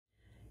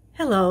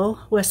Hello,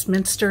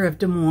 Westminster of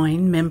Des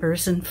Moines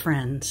members and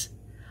friends.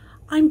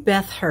 I'm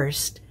Beth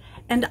Hurst,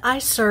 and I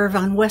serve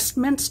on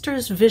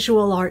Westminster's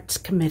Visual Arts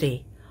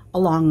Committee,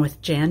 along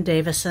with Jan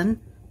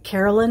Davison,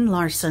 Carolyn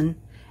Larson,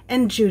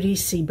 and Judy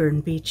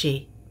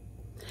Seaburn-Beachy.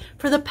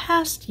 For the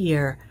past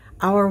year,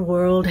 our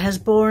world has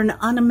borne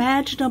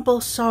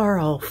unimaginable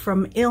sorrow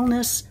from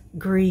illness,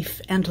 grief,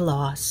 and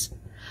loss.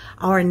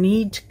 Our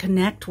need to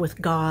connect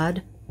with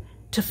God,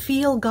 to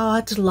feel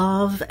God's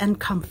love and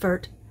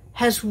comfort,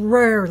 has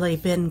rarely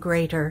been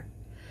greater.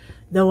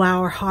 Though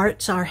our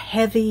hearts are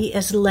heavy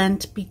as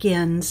Lent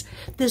begins,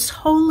 this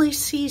holy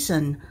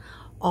season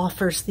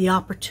offers the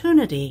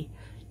opportunity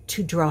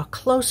to draw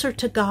closer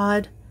to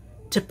God,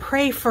 to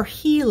pray for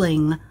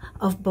healing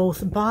of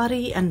both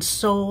body and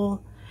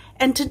soul,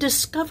 and to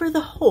discover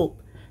the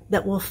hope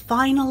that will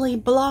finally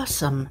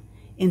blossom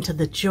into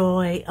the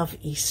joy of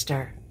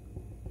Easter.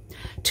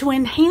 To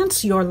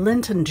enhance your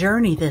Lenten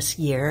journey this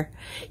year,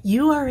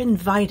 you are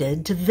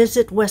invited to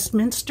visit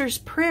Westminster's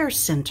Prayer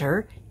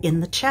Center in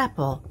the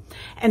chapel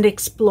and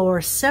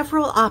explore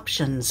several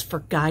options for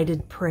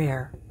guided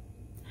prayer.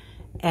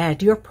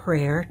 Add your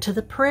prayer to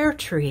the prayer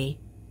tree.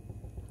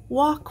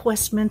 Walk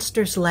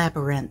Westminster's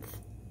Labyrinth.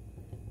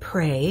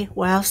 Pray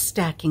while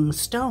stacking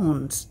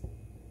stones.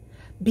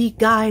 Be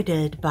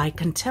guided by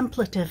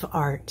Contemplative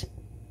Art.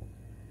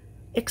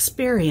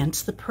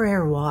 Experience the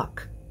prayer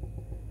walk.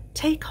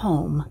 Take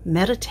home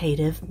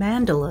Meditative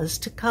Mandalas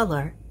to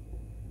color.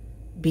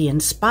 Be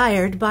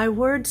inspired by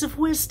words of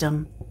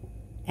wisdom,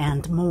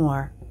 and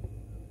more.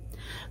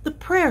 The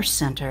Prayer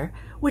Center,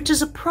 which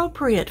is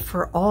appropriate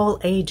for all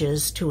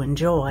ages to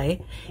enjoy,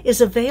 is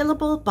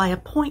available by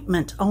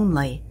appointment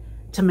only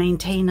to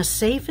maintain a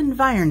safe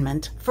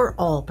environment for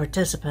all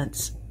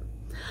participants.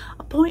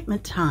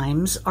 Appointment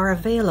times are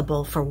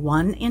available for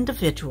one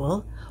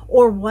individual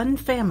or one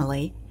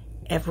family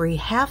every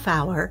half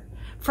hour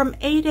from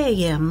 8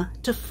 a.m.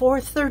 to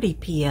 4:30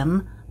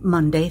 p.m.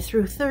 Monday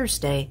through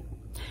Thursday,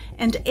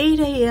 and 8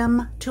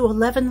 a.m. to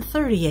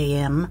 11:30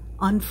 a.m.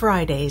 on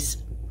Fridays.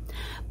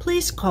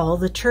 Please call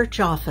the church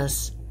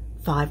office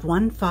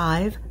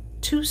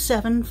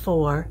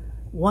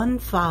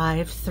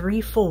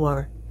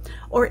 515-274-1534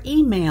 or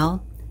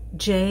email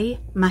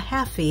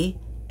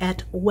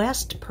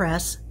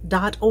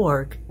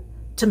jmahaffey@westpress.org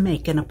to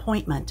make an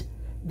appointment.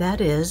 That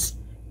is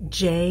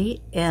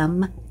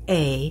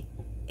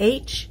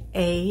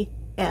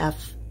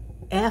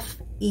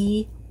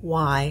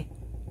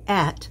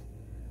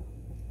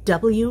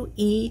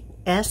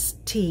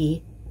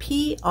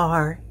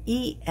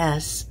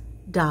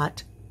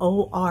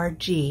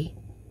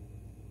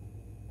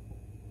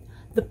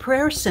The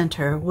Prayer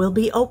Center will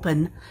be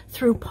open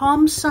through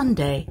Palm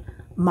Sunday,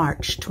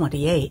 March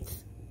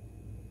 28th.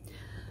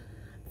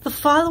 The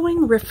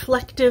following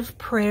reflective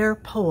prayer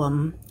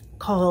poem,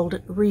 called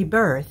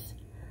Rebirth,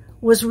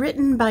 was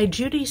written by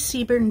Judy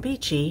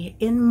Seaburn-Beachy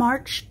in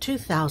March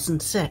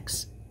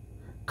 2006.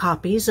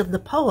 Copies of the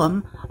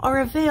poem are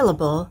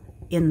available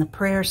in the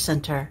Prayer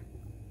Center.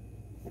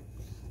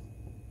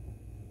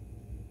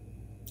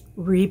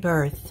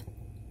 Rebirth.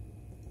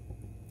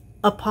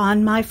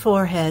 Upon my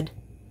forehead,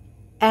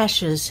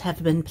 ashes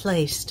have been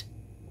placed.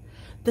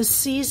 The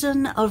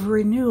season of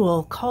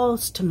renewal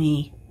calls to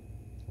me.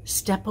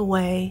 Step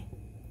away,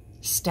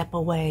 step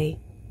away.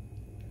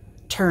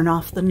 Turn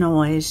off the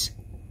noise.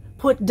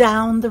 Put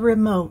down the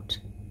remote.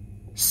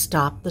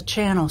 Stop the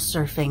channel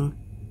surfing.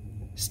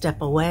 Step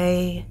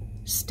away,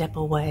 step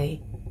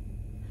away.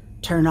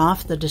 Turn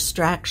off the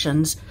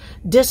distractions.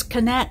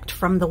 Disconnect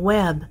from the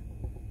web.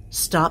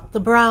 Stop the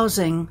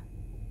browsing.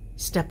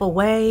 Step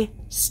away,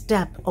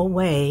 step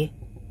away.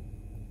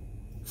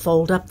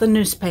 Fold up the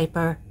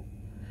newspaper.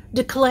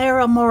 Declare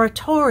a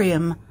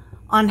moratorium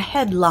on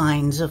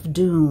headlines of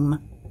doom.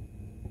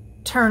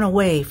 Turn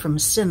away from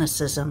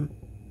cynicism.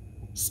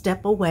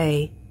 Step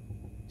away,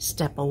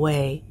 step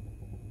away.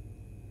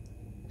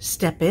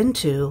 Step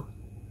into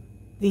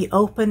the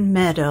open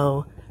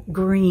meadow,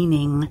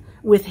 greening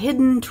with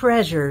hidden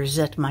treasures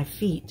at my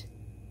feet.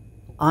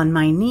 On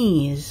my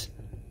knees,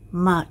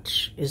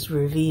 much is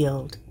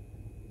revealed.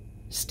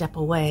 Step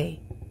away,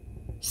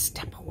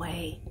 step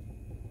away.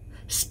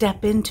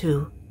 Step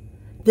into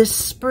this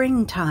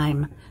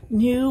springtime,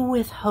 new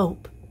with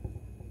hope.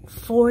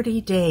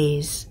 40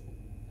 days.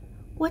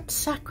 What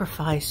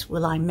sacrifice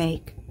will I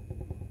make?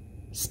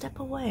 Step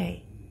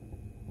away,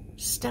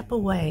 step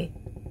away.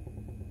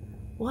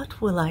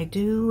 What will I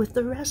do with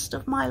the rest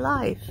of my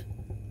life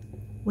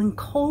when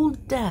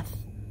cold death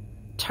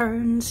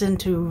turns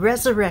into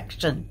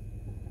resurrection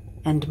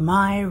and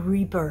my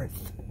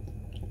rebirth?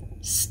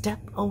 Step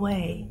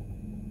away,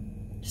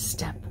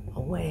 step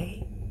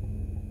away.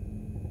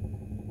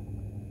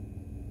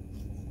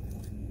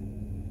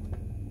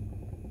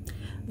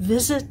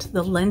 Visit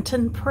the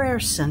Lenten Prayer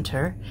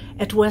Center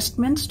at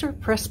Westminster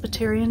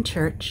Presbyterian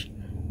Church,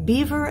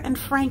 Beaver and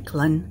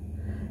Franklin,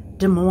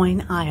 Des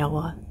Moines,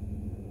 Iowa.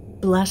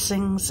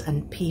 Blessings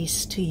and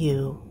peace to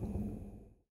you.